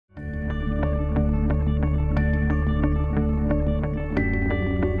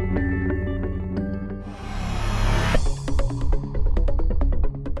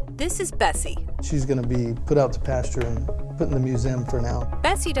This is Bessie. She's going to be put out to pasture and put in the museum for now.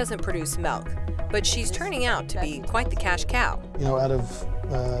 Bessie doesn't produce milk, but she's turning out to be quite the cash cow. You know, out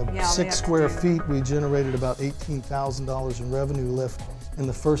of 6 square feet, we generated about $18,000 in revenue lift in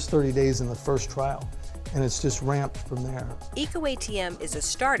the first 30 days in the first trial. And it's just ramped from there. EcoATM is a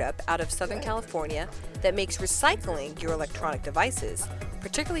startup out of Southern California that makes recycling your electronic devices,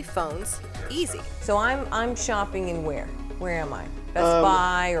 particularly phones, easy. So I'm shopping in where? Where am I? Best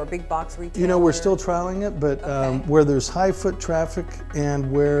Buy or big box retailer? You know, we're still trialing it, but where there's high foot traffic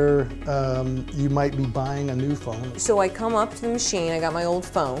and where you might be buying a new phone. So I come up to the machine, I got my old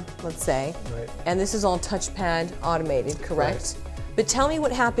phone, let's say, and this is all touchpad automated, correct? Right. But tell me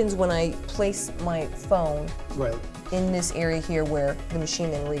what happens when I place my phone in this area here where the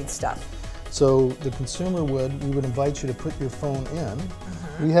machine then reads stuff. So the consumer we would invite you to put your phone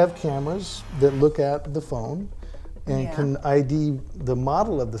in. We have cameras that look at the phone and can ID the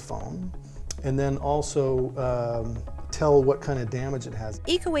model of the phone and then also tell what kind of damage it has.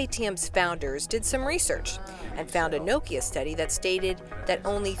 EcoATM's founders did some research and found a Nokia study that stated that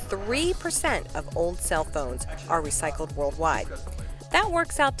only 3% of old cell phones are recycled worldwide. That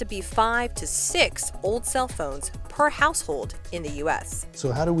works out to be 5 to 6 old cell phones per household in the US.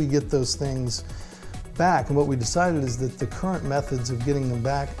 So how do we get those things back? And what we decided is that the current methods of getting them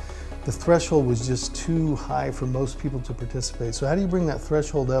back, the threshold was just too high for most people to participate. So how do you bring that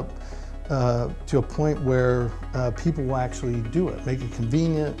threshold up to a point where people will actually do it? Make it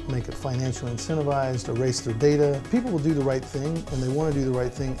convenient, make it financially incentivized, erase their data. People will do the right thing, and they want to do the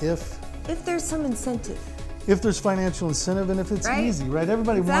right thing if there's some incentive. If there's financial incentive and if it's easy, right?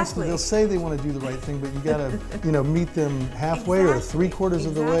 Everybody wants to, they'll say they want to do the right thing, but you gotta, you know, meet them halfway or 3/4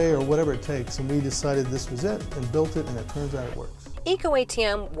 of the way or whatever it takes. And we decided this was it and built it, and it turns out it works.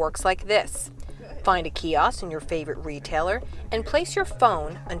 EcoATM works like this. Find a kiosk in your favorite retailer and place your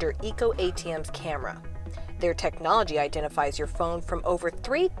phone under EcoATM's camera. Their technology identifies your phone from over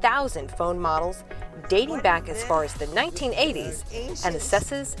 3,000 phone models dating back as far as the 1980s and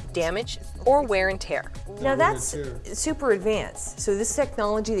assesses damage or wear and tear. Now that's super advanced. So this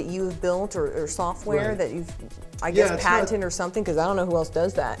technology that you have built or software that you've, I guess, patented or something, because I don't know who else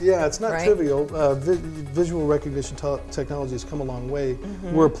does that. Yeah, it's not trivial. Visual recognition technology has come a long way.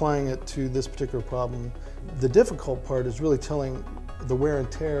 We're applying it to this particular problem. The difficult part is really telling the wear and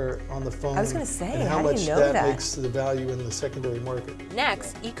tear on the phone. I was going to say, and how much that makes the value in the secondary market.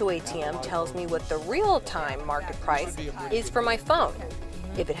 Next, EcoATM tells me what the real-time market price is for my phone.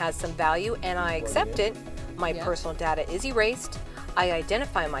 If it has some value and I accept it, my personal data is erased, I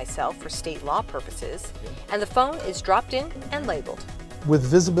identify myself for state law purposes, and the phone is dropped in and labeled. With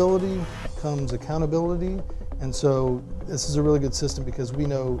visibility comes accountability, and so this is a really good system because we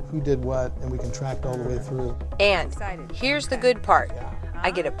know who did what and we can track it all the way through. And here's the good part. I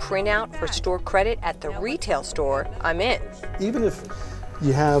get a printout for store credit at the retail store I'm in. Even if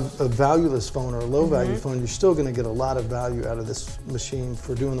you have a valueless phone or a low value phone, you're still going to get a lot of value out of this machine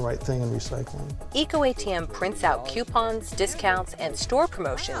for doing the right thing and recycling. EcoATM prints out coupons, discounts, and store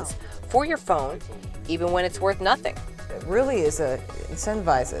promotions for your phone, even when it's worth nothing. It really is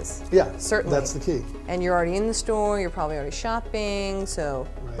incentivizes. Yeah, certainly. That's the key. And you're already in the store, you're probably already shopping, so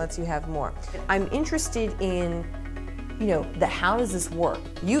lets you have more. I'm interested in, you know, how does this work?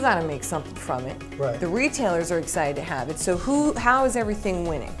 You got to make something from it. Right. The retailers are excited to have it. So how is everything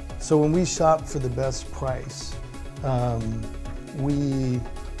winning? So when we shop for the best price,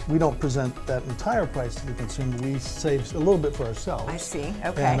 we don't present that entire price to the consumer. We save a little bit for ourselves. I see,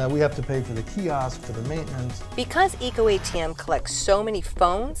 okay. And we have to pay for the kiosk, for the maintenance. Because EcoATM collects so many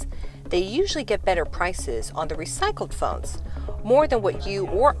phones, they usually get better prices on the recycled phones, more than what you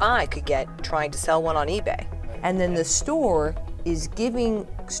or I could get trying to sell one on eBay. And then the store is giving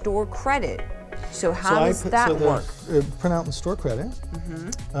store credit. So how does that work? Print out in store credit.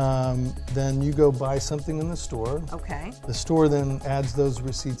 Then you go buy something in the store. Okay. The store then adds those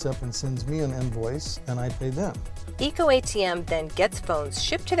receipts up and sends me an invoice, and I pay them. EcoATM then gets phones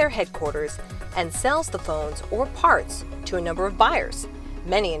shipped to their headquarters and sells the phones or parts to a number of buyers,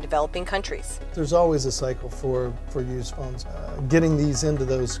 many in developing countries. There's always a cycle for used phones. Getting these into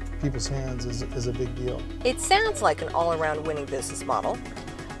those people's hands is a big deal. It sounds like an all-around winning business model.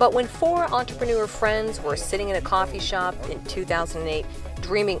 But when 4 entrepreneur friends were sitting in a coffee shop in 2008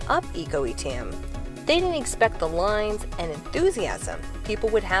 dreaming up EcoATM, they didn't expect the lines and enthusiasm people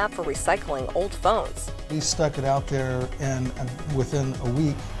would have for recycling old phones. We stuck it out there, and within a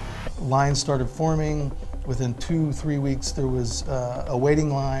week, lines started forming. Within 2-3 weeks, there was a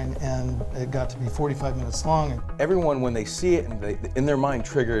waiting line, and it got to be 45 minutes long. Everyone, when they see it, and in their mind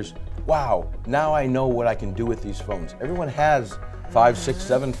triggers, wow, now I know what I can do with these phones. Everyone has 5, 6,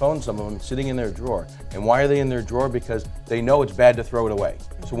 7 phones, some of them sitting in their drawer. And why are they in their drawer? Because they know it's bad to throw it away.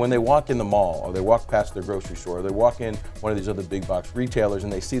 So when they walk in the mall, or they walk past their grocery store, or they walk in one of these other big box retailers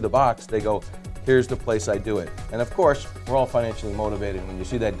and they see the box, they go, here's the place I do it. And of course, we're all financially motivated. When you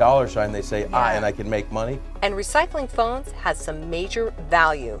see that dollar sign, they say, and I can make money. And recycling phones has some major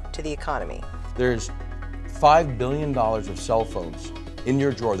value to the economy. There's $5 billion of cell phones in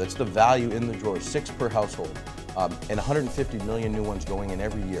your drawer. That's the value in the drawer, 6 per household, and 150 million new ones going in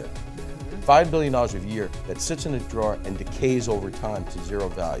every year. $5 billion a year that sits in a drawer and decays over time to zero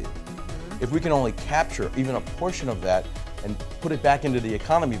value. If we can only capture even a portion of that and put it back into the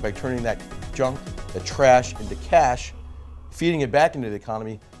economy by turning that junk, the trash, into cash, feeding it back into the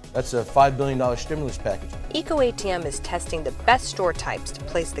economy, that's a $5 billion stimulus package. EcoATM is testing the best store types to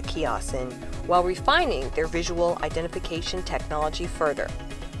place the kiosks in while refining their visual identification technology further.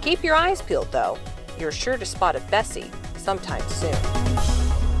 Keep your eyes peeled though. You're sure to spot a Bessie sometime soon.